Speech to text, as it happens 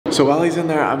So while he's in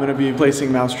there, I'm gonna be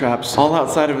placing mouse traps all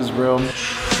outside of his room.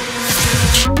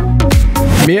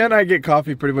 Mia and I get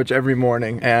coffee pretty much every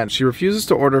morning, and she refuses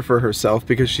to order for herself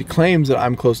because she claims that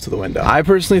I'm close to the window. I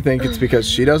personally think it's because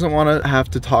she doesn't want to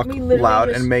have to talk loud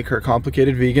and make her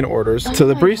complicated vegan orders to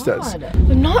the baristas.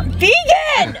 I'm not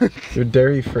vegan! You're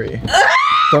dairy free.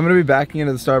 So I'm gonna be backing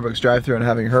into the Starbucks drive-thru and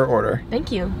having her order.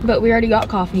 Thank you. But we already got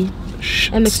coffee.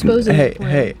 Shh. I'm exposing Hey,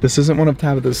 hey, this isn't one of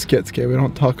Tabitha's skits, okay? We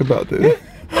don't talk about this.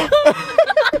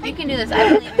 You can do this,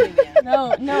 I believe in you.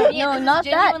 No, not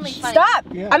that. Funny. Stop!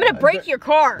 Yeah, I'm gonna break your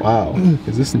car. Wow.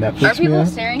 Is this Netflix? Are people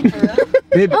staring for real?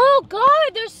 Babe. Oh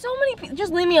God, there's so many people.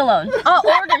 Just leave me alone.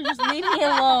 Order, just leave me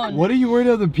alone. What are you worried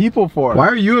about the people for? Why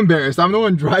are you embarrassed? I'm the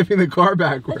one driving the car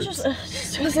backwards.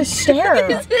 It's just a stare.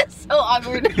 This is so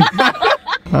awkward.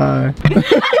 Hi.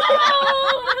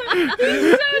 Oh,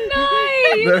 he's so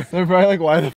nice. They're probably like,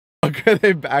 why the fuck are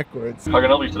they backwards? How can I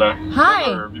help you today?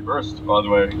 Hi. Or reversed, by the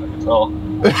way, I can tell.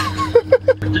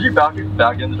 Did you back in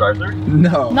the drive-thru?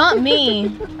 No. Not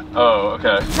me. Oh,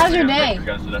 okay. How's your day? You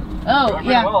guys today? Oh, Doing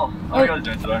yeah. Well. How are you guys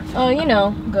doing today? Oh, you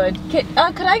know, good. Could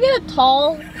I get a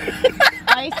tall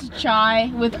iced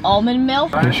chai with almond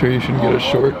milk? Are you sure you shouldn't get a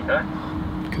short? Okay.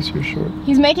 Because you're short.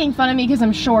 He's making fun of me because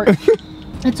I'm short.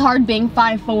 It's hard being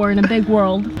 5'4" in a big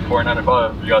world.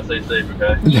 4.95. You gotta stay safe,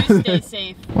 okay? You stay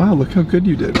safe. Wow, look how good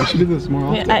you did. We should do this more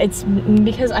often. It's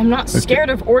because I'm not scared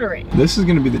of ordering. This is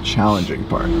gonna be the challenging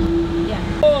part. Yeah.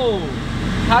 Oh,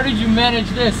 how did you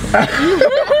manage this?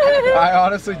 I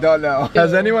honestly don't know.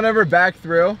 Has anyone ever backed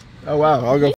through? Oh wow,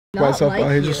 I'll go f myself. Like Oh,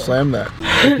 he just slammed that.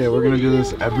 Okay, we're gonna do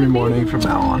this every morning from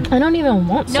now on. I don't even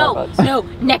want Starbucks. No,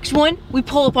 next one, we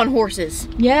pull up on horses.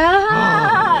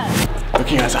 Yeah.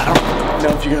 Okay guys, I don't know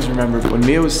if you guys remember, but when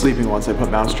Mia was sleeping once, I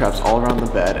put mouse traps all around the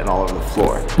bed and all over the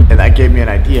floor. And that gave me an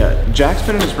idea. Jack's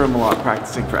been in his room a lot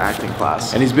practicing for acting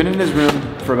class. And he's been in his room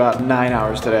for about 9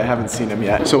 hours today. I haven't seen him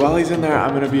yet. So while he's in there,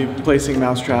 I'm gonna be placing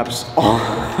mouse traps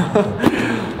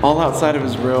all outside of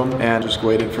his room and just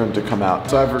waiting for him to come out.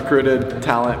 So I've recruited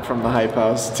talent from the Hype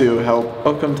House to help.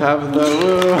 Welcome Tabitha,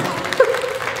 woo!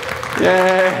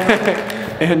 Yay!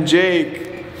 And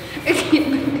Jake.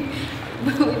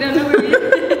 We don't know where he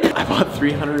is. I bought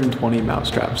 320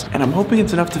 mouse traps, and I'm hoping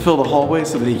it's enough to fill the hallway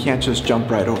so that he can't just jump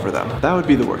right over them. That would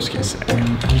be the worst case scenario.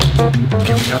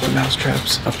 Okay, we got the mouse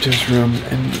traps up to his room,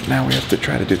 and now we have to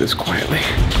try to do this quietly.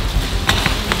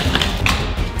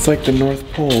 It's like the North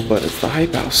Pole, but it's the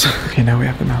Hype House. Okay, now we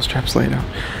have the mouse traps laid out.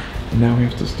 And now we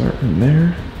have to start from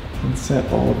there and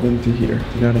set all of them to here.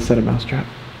 Do you know how to set a mouse trap?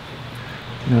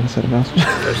 Do you know how to set a mouse trap?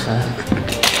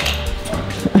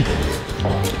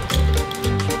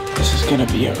 This is gonna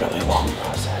be a really long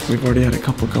process. We've already had a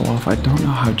couple go off. I don't know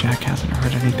how Jack hasn't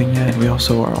heard anything yet. And we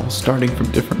also are all starting from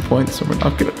different points, so we're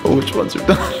not gonna know which ones are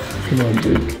done. Come on,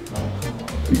 Jake.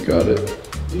 You got it.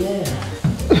 Yeah.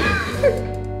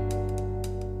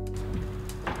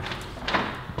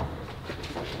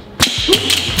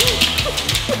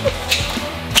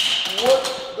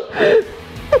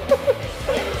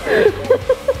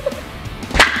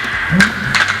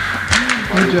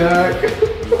 Hi, Jack.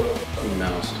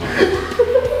 Mouse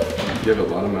traps. You have a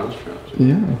lot of mouse traps.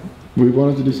 Yeah. We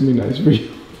wanted to do something nice for you.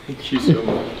 Thank you so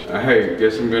much. Alright,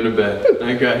 guess I'm going to bed.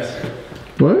 Night, guys.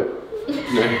 What?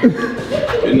 Night.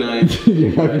 Good night.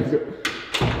 You're not gonna go.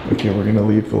 Okay, we're gonna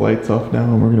leave the lights off now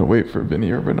and we're gonna wait for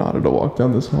Vinny or Renata to walk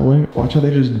down this hallway. Watch how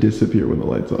they just disappear when the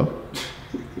light's off.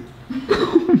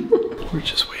 We're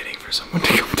just waiting for someone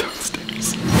to come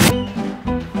downstairs.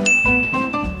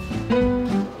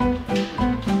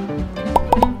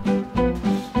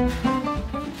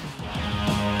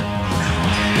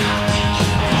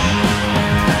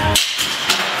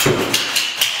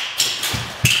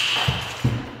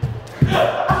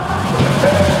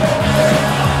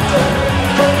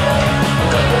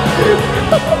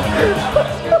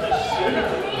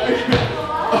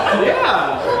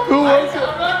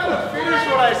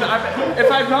 If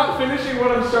I'm not finishing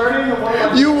what I'm starting,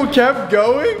 You kept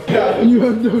going? Yeah. You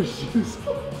have no shoes.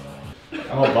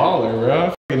 I'm a baller,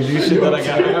 bro. Do shit that I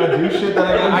gotta do shit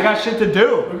that I got shit to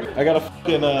do. I gotta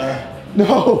fucking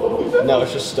No,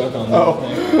 it's just stuck on that.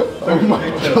 oh my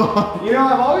god. You know,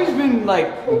 I've always been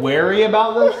like wary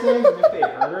about those things, if they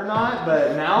hurt or not,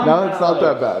 but now Now it's not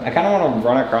that bad. I kind of want to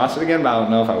run across it again, but I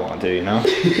don't know if I want to, you know?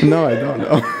 No, I don't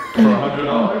know. For $100?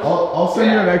 I'll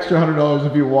send you an extra $100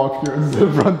 if you walk through instead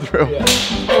of run through. Yeah.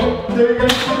 Oh, there you go.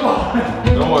 Come on.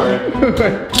 Don't worry.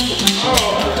 $200.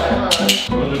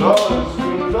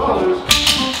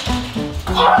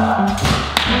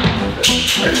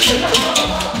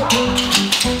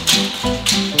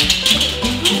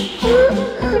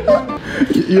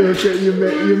 You're okay, you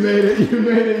made it,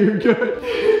 you're good.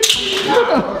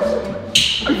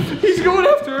 He's going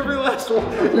after every last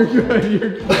one. You're good, you're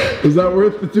good. Is that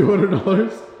worth the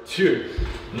 $200? Dude,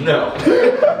 no.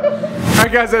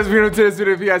 Alright guys, that's the video of today's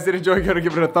video. If you guys did enjoy, go to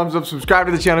give it a thumbs up, subscribe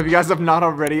to the channel if you guys have not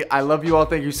already. I love you all.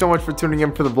 Thank you so much for tuning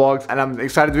in for the vlogs, and I'm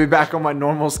excited to be back on my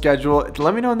normal schedule.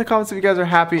 Let me know in the comments if you guys are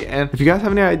happy, and if you guys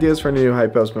have any ideas for any new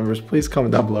Hype House members, please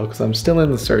comment down below because I'm still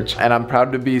in the search, and I'm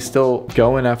proud to be still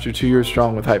going after 2 years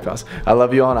strong with Hype House. I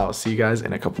love you all, and I will see you guys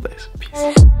in a couple days.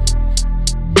 Peace.